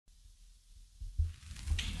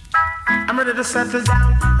I'm ready to settle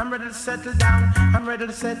down. I'm ready to settle down. I'm ready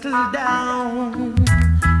to settle down.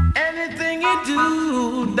 Anything you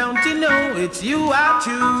do, don't you know it's you I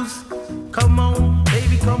choose? Come on,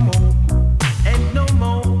 baby, come on. And no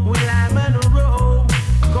more will I man a roll.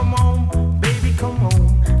 Come on, baby, come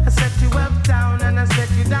on. I set you uptown and I set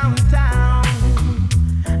you downtown.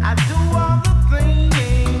 I do all the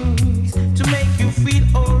things to make you feel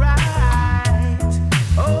alright.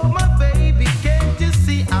 Oh my baby, can't you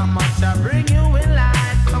see how much I bring you in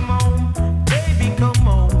light? Come on, baby, come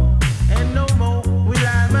on. And no more will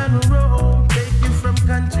I man a roll. Take you from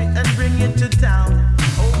country and bring you to town.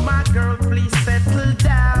 Oh my girl, please settle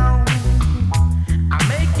down. I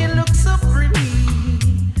make you look so pretty.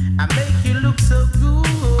 I make you look so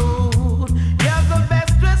good. You're the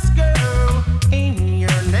best dressed girl in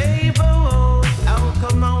your neighborhood. Oh,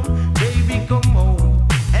 come on, baby, come on.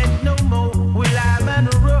 And no more will I man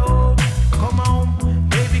a roll. Come on,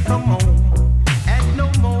 baby, come on. And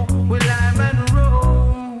no more will I man a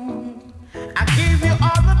roll. I gave you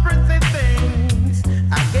all the pretty things.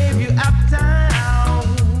 I gave you uptown.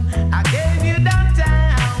 I gave you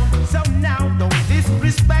downtown. So now don't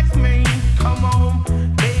disrespect me. Come on,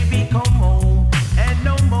 baby, come on. And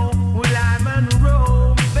no more will I man a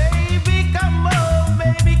roll. Baby, come on,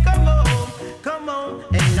 baby, come on. Come on,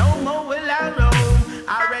 and no more will I roll.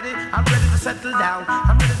 I'm ready to settle down.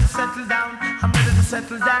 I'm ready to settle down. I'm ready to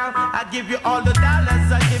settle down. I give you all the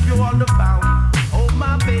dollars. I give you all the pounds. Oh,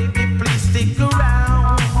 my baby, please stick around.